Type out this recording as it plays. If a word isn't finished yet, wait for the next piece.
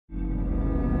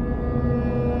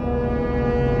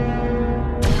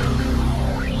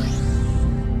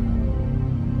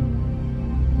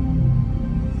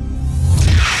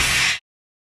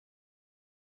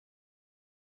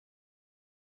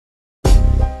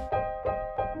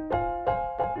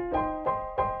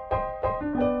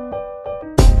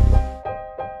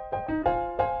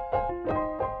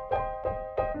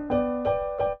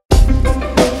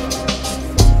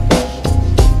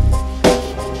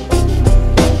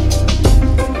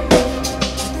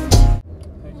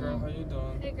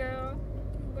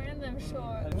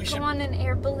sure. We Go on an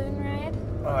air balloon ride?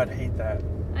 Oh, I'd hate that.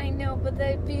 I know, but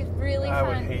that'd be really fun. I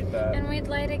would hate that. And we'd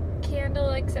light a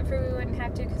candle, except for we wouldn't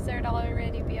have to because there'd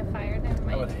already be a fire. Never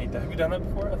mind. I would hate that. Have you done that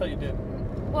before? I thought you did.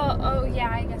 Well, oh yeah,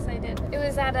 I guess I did. It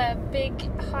was at a big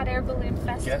hot air balloon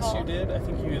festival. Yes, you did? I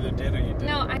think you either did or you didn't.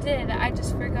 No, I did. I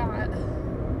just forgot.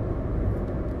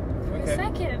 For a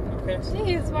second. Okay.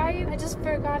 Jeez, why? I just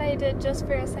forgot I did just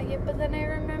for a second, but then I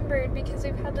remembered because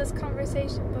we've had this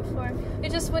conversation before.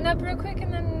 It just went up real quick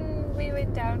and then we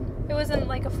went down. It wasn't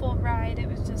like a full ride. It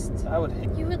was just... I would hate...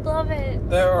 You would love it.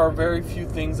 There are very few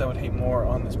things I would hate more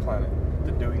on this planet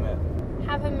than doing that.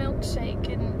 Have a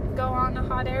milkshake and go on a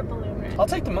hot air balloon ride. I'll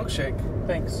take the milkshake.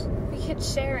 Thanks. We could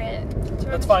share it.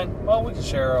 That's fine. Well, we can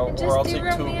share, or I'll take 2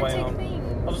 of my own.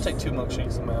 Things. I'll just take 2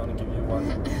 milkshakes of my own and give you one.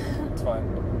 It's fine.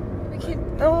 We could...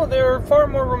 No, there are far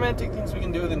more romantic things we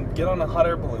can do than get on a hot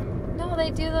air balloon. No,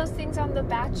 they do those things on The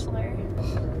Bachelor.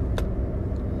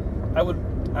 I would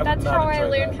That's not how I enjoy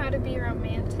learned that. how to be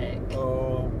romantic.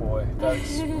 Oh boy, that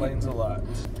explains a lot.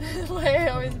 Why I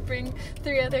always bring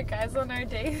 3 other guys on our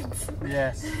dates.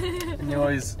 Yes, and you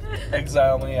always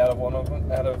exile me out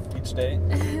of each date.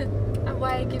 And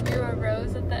why I give you a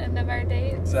rose at the end of our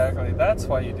date. Exactly, that's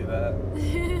why you do that.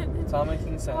 It's all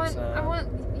making sense now. I want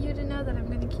you to know that I'm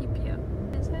going to keep you.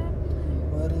 Is that?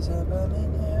 What is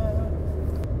happening here?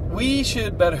 We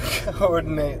should better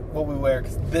coordinate what we wear,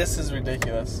 because this is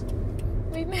ridiculous.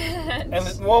 We matched.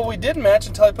 And well, we did match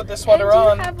until I put this sweater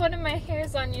on. And you have one of my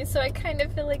hairs on you, so I kind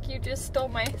of feel like you just stole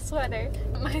my sweater.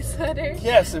 My sweater.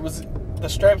 Yes, it was. The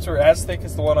stripes were as thick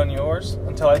as the one on yours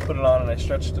until I put it on and I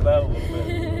stretched it out a little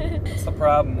bit. That's the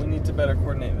problem. We need to better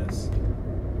coordinate this.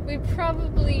 We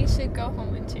probably should go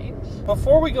home and change.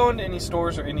 Before we go into any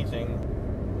stores or anything,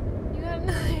 you got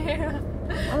another hair.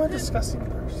 I'm a disgusting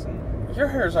person. Your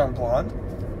hairs aren't blonde.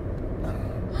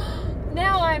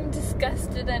 Now I'm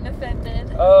disgusted and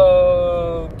offended.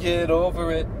 Oh, get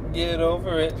over it. Get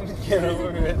over it. Get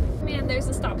over it. Man, there's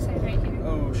a stop sign right here.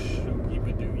 Oh, shoot.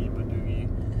 Eep-a-doogie, eep-a-doogie.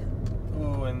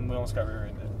 Ooh, and we almost got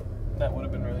rear-ended. That would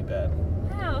have been really bad.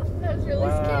 Wow, that was really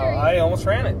Wow, scary. I almost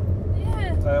ran it.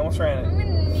 Yeah. I almost ran it. I'm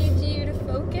going to need you to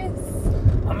focus.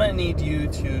 I'm going to need you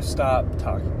to stop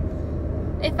talking.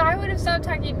 If I would have stopped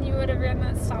talking, you would have ran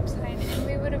that stop sign, and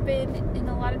we would have been in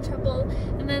a lot of trouble,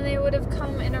 and then they would have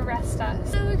come and arrest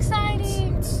us. So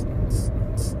exciting! It's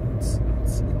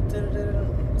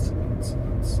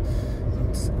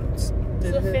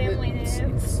a family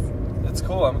dance. It's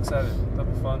cool, I'm excited. That'll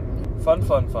be fun.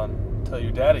 Fun. Until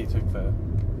your daddy took the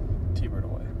T-bird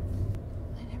away.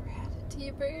 I never had a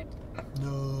T-bird.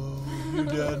 No, your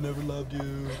dad never loved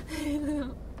you. I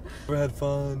know. Never had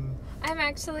fun. I'm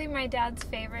actually my dad's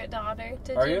favorite daughter.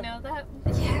 Did Are you you? know that?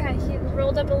 Yeah, he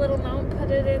rolled up a little note, put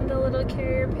it in the little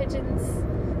carrier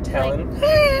pigeon's Talon.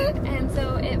 and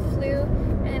so it flew,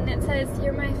 and it says,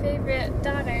 "You're my favorite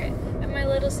daughter." And my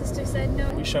little sister said, "No."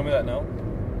 Can you show me that note?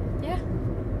 Yeah.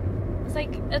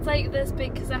 It's like this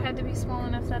big because I had to be small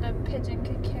enough that a pigeon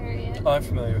could carry it. Oh, I'm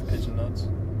familiar with pigeon notes.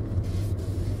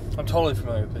 I'm totally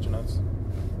familiar with pigeon notes.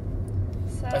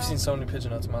 So, I've seen so many pigeon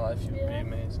notes in my life, you'd be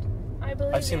amazed. I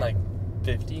believe I've seen it. like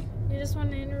 50. You just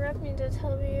want to interrupt me to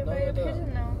tell me about your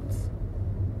pigeon notes.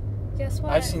 Guess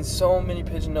what? I've seen so many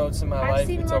pigeon notes in my life. I've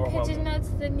seen it's more overwhelming. pigeon notes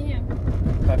than you.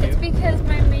 Have It's you? because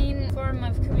my main form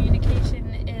of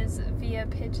communication is via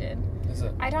pigeon. Is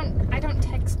it? I don't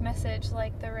text message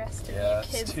like the rest of you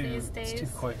kids these days. It's too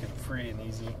quick and free and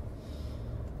easy.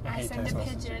 I hate send a text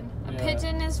messages. pigeon. A Yeah.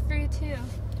 pigeon is free too.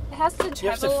 It has to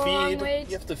travel a long way.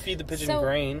 You have to feed the pigeon So-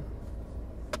 grain.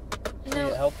 No,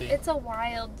 Eat healthy. it's a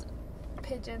wild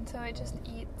pigeon, so it just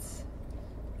eats.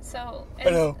 So I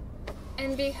know.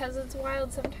 And because it's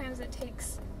wild, sometimes it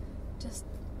takes just.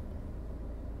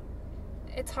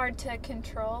 It's hard to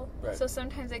control. Right. So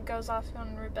sometimes it goes off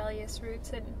on rebellious routes,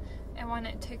 and I want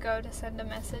it to go to send a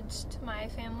message to my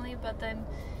family, but then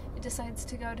it decides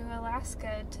to go to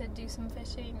Alaska to do some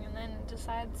fishing, and then it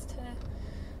decides to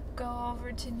go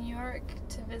over to New York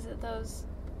to visit those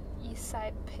east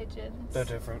side pigeons. They're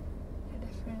different. They're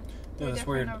different. They have this different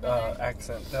weird over there.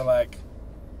 accent. They're like,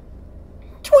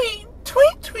 tweet,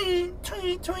 tweet, tweet,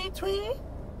 tweet, tweet, tweet.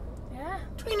 Yeah.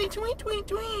 Tweety, tweet, tweet,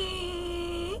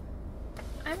 tweet.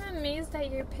 I'm amazed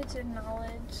at your pigeon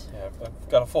knowledge. Yeah, I've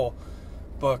got a full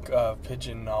book of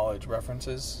pigeon knowledge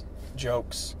references,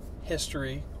 jokes,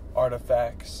 history,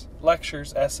 artifacts,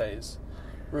 lectures, essays,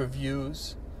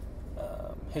 reviews,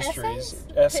 histories,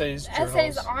 essays, journals.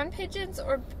 Essays on pigeons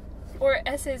or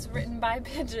essays written by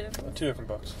pigeons? 2 different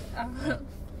books.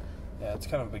 Yeah, it's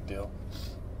kind of a big deal.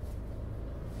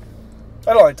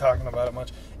 I don't like talking about it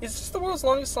much. Is this the world's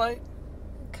longest light?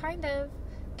 Kind of.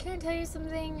 Can I tell you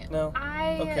something? No?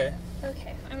 Okay.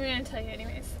 Okay, I'm gonna tell you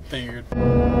anyways. Figured.